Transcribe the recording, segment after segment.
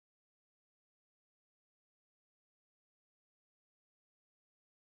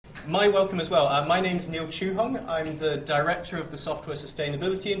My welcome as well. My name's Chue. I'm the director of the Software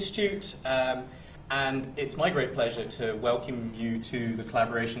Sustainability Institute, and it's my great pleasure to welcome you to the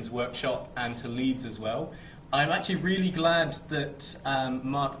Collaborations Workshop and to Leeds as well. I'm actually really glad that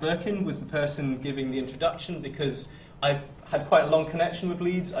Mark Birkin was the person giving the introduction, because I've had quite a long connection with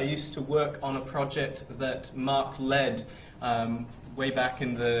Leeds. I used to work on a project that Mark led way back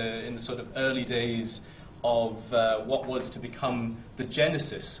in the sort of early days of what was to become the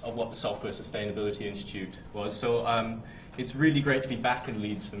genesis of what the Software Sustainability Institute was. So it's really great to be back in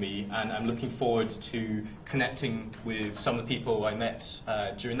Leeds for me, and I'm looking forward to connecting with some of the people I met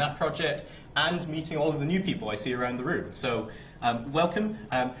during that project and meeting all of the new people I see around the room. So welcome.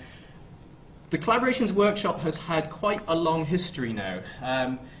 The Collaborations Workshop has had quite a long history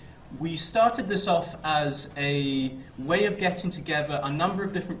now. We started this off as a way of getting together a number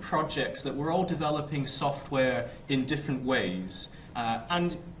of different projects that were all developing software in different ways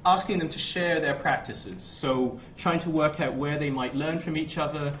and asking them to share their practices. So trying to work out where they might learn from each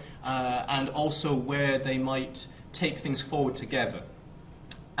other and also where they might take things forward together.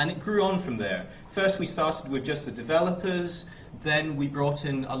 And it grew on from there. First we started with just the developers, then we brought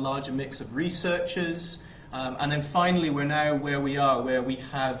in a larger mix of researchers, and then finally we're now where we are, where we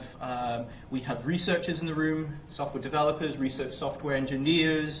have researchers in the room, software developers, research software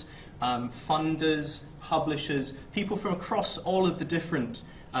engineers, funders, publishers, people from across all of the different,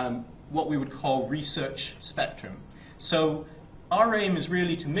 what we would call research spectrum. So our aim is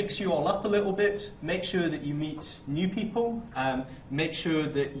really to mix you all up a little bit, make sure that you meet new people, make sure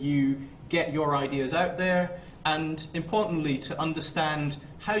that you get your ideas out there, and importantly to understand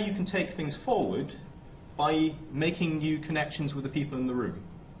how you can take things forward by making new connections with the people in the room.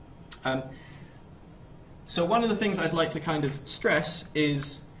 So one of the things I'd like to kind of stress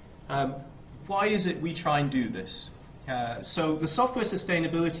is why is it we try and do this? So the Software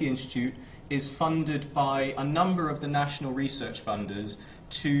Sustainability Institute is funded by a number of the national research funders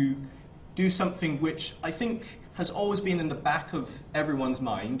to do something which I think has always been in the back of everyone's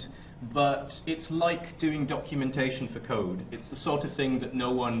mind, but it's like doing documentation for code. It's the sort of thing that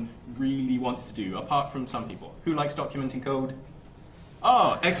no one really wants to do, apart from some people. Who likes documenting code?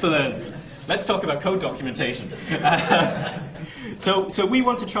 Oh, excellent. Let's talk about code documentation. So we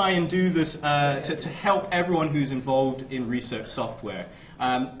want to try and do this to help everyone who's involved in research software.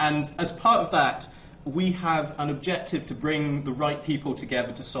 And as part of that, we have an objective to bring the right people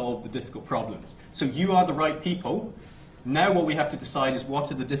together to solve the difficult problems. So you are the right people. Now what we have to decide is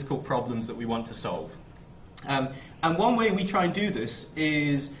what are the difficult problems that we want to solve. And one way we try and do this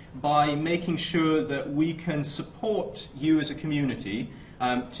is by making sure that we can support you as a community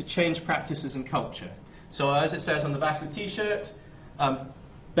to change practices and culture. So as it says on the back of the t-shirt,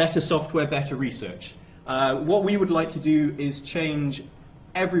 better software, better research. What we would like to do is change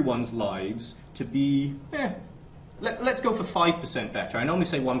everyone's lives to be, let's go for 5% better. I normally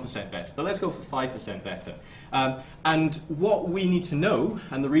say 1% better, but let's go for 5% better. And what we need to know,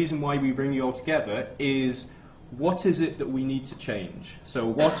 and the reason why we bring you all together, is what is it that we need to change? So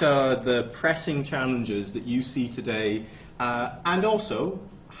what are the pressing challenges that you see today? And also,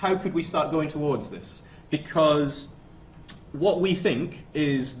 how could we start going towards this? Because what we think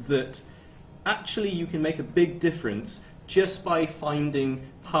is that actually you can make a big difference just by finding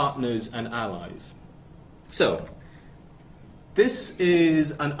partners and allies. So, this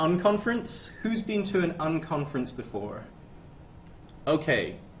is an unconference. Who's been to an unconference before?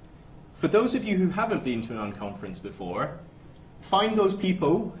 Okay. For those of you who haven't been to an unconference before, find those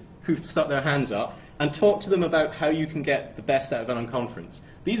people who've stuck their hands up and talk to them about how you can get the best out of an unconference.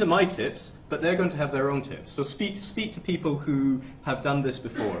 These are my tips, but they're going to have their own tips. So speak to people who have done this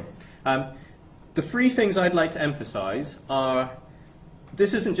before. The three things I'd like to emphasize are,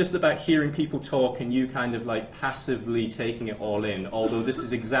 this isn't just about hearing people talk and you kind of like passively taking it all in, although this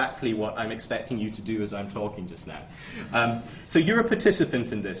is exactly what I'm expecting you to do as I'm talking just now. So you're a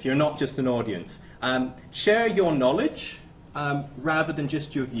participant in this, you're not just an audience. Share your knowledge rather than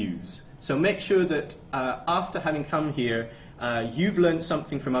just your views. So make sure that after having come here, you've learned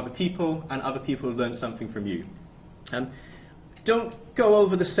something from other people and other people have learned something from you. Don't go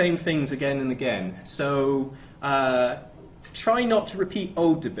over the same things again and again. So try not to repeat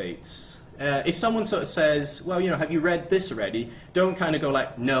old debates. If someone sort of says, well, you know, have you read this already? Don't kind of go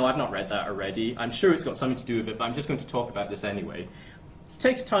like, no, I've not read that already. I'm sure it's got something to do with it, but I'm just going to talk about this anyway.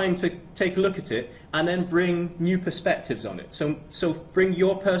 Take time to take a look at it and then bring new perspectives on it. So bring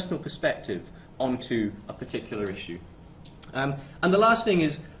your personal perspective onto a particular issue. And the last thing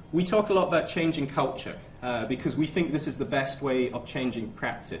is, we talk a lot about changing culture because we think this is the best way of changing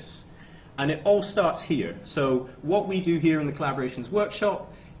practice. And it all starts here. So what we do here in the Collaborations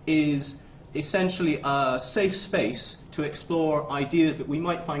Workshop is essentially a safe space to explore ideas that we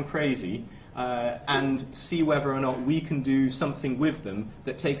might find crazy and see whether or not we can do something with them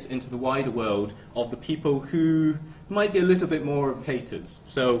that takes into the wider world of the people who might be a little bit more of haters.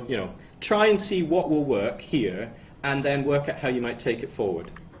 So, you know, try and see what will work here and then work out how you might take it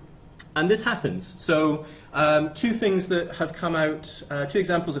forward. And this happens. So two things that have come out, two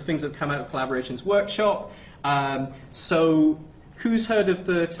examples of things that have come out of Collaborations Workshop. So who's heard of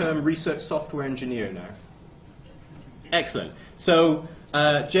the term research software engineer now? Excellent. So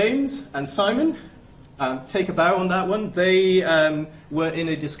James and Simon, take a bow on that one. They were in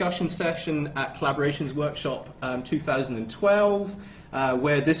a discussion session at Collaborations Workshop 2012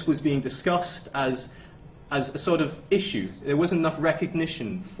 where this was being discussed as a sort of issue. There wasn't enough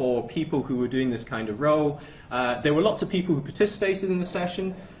recognition for people who were doing this kind of role. There were lots of people who participated in the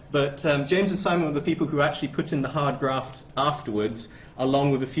session, but James and Simon were the people who actually put in the hard graft afterwards,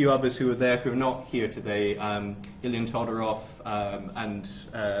 along with a few others who were there who are not here today, Ilian Todorov and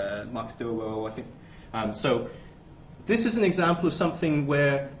Mark Stilwell, I think. So this is an example of something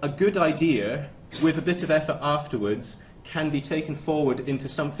where a good idea, with a bit of effort afterwards, can be taken forward into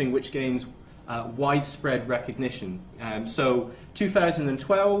something which gains widespread recognition. So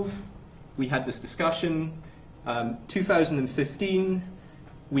 2012, we had this discussion. 2015,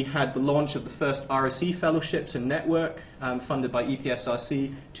 we had the launch of the first RSE fellowships and network funded by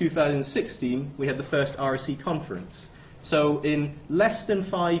EPSRC. 2016, we had the first RSE conference. So in less than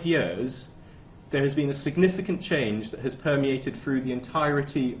 5 years, there has been a significant change that has permeated through the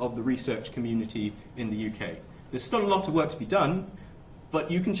entirety of the research community in the UK. There's still a lot of work to be done, but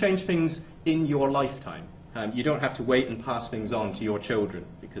you can change things in your lifetime. You don't have to wait and pass things on to your children,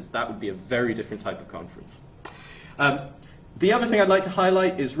 because that would be a very different type of conference. The other thing I'd like to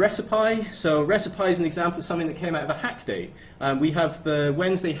highlight is Recipe. So Recipe is an example of something that came out of a hack day. We have the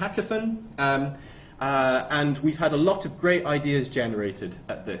Wednesday hackathon, and we've had a lot of great ideas generated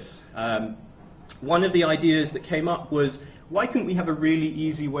at this. One of the ideas that came up was, why couldn't we have a really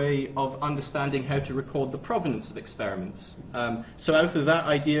easy way of understanding how to record the provenance of experiments? So out of that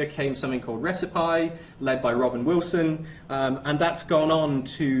idea came something called Recipe, led by Robin Wilson, and that's gone on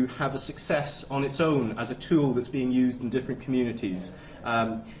to have a success on its own as a tool that's being used in different communities.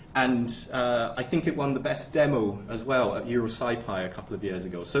 I think it won the best demo as well at EuroSciPy a couple of years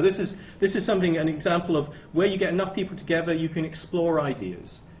ago. So this is something, an example of where you get enough people together, you can explore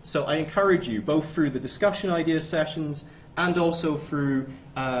ideas. So I encourage you, both through the discussion idea sessions and also through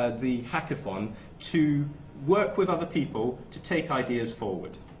the hackathon, to work with other people to take ideas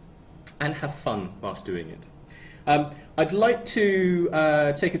forward and have fun whilst doing it. I'd like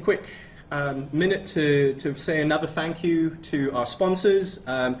to take a quick minute to say another thank you to our sponsors.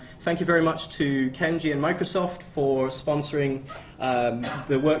 Thank you very much to Kenji and Microsoft for sponsoring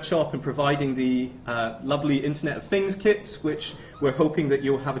the workshop and providing the lovely Internet of Things kits, which we're hoping that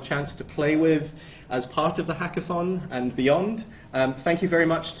you'll have a chance to play with as part of the hackathon and beyond. Thank you very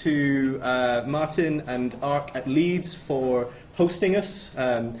much to Martin and ARC at Leeds for hosting us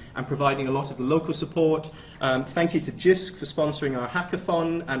and providing a lot of the local support. Thank you to JISC for sponsoring our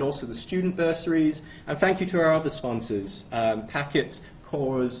hackathon and also the student bursaries. And thank you to our other sponsors, Packet,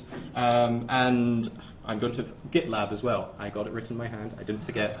 Cores, and I'm going to GitLab as well. I got it written in my hand, I didn't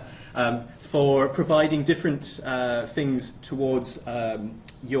forget, for providing different things towards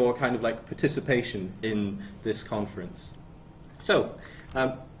your kind of like participation in this conference. So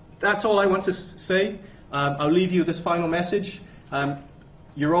that's all I want to say. I'll leave you with this final message.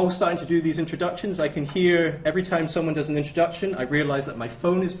 You're all starting to do these introductions. I can hear every time someone does an introduction, I realize that my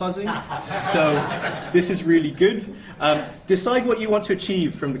phone is buzzing. So this is really good. Decide what you want to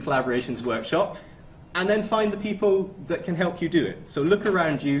achieve from the Collaborations Workshop, and then find the people that can help you do it. So look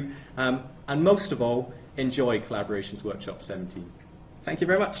around you, and most of all, enjoy Collaborations Workshop 17. Thank you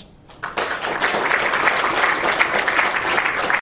very much.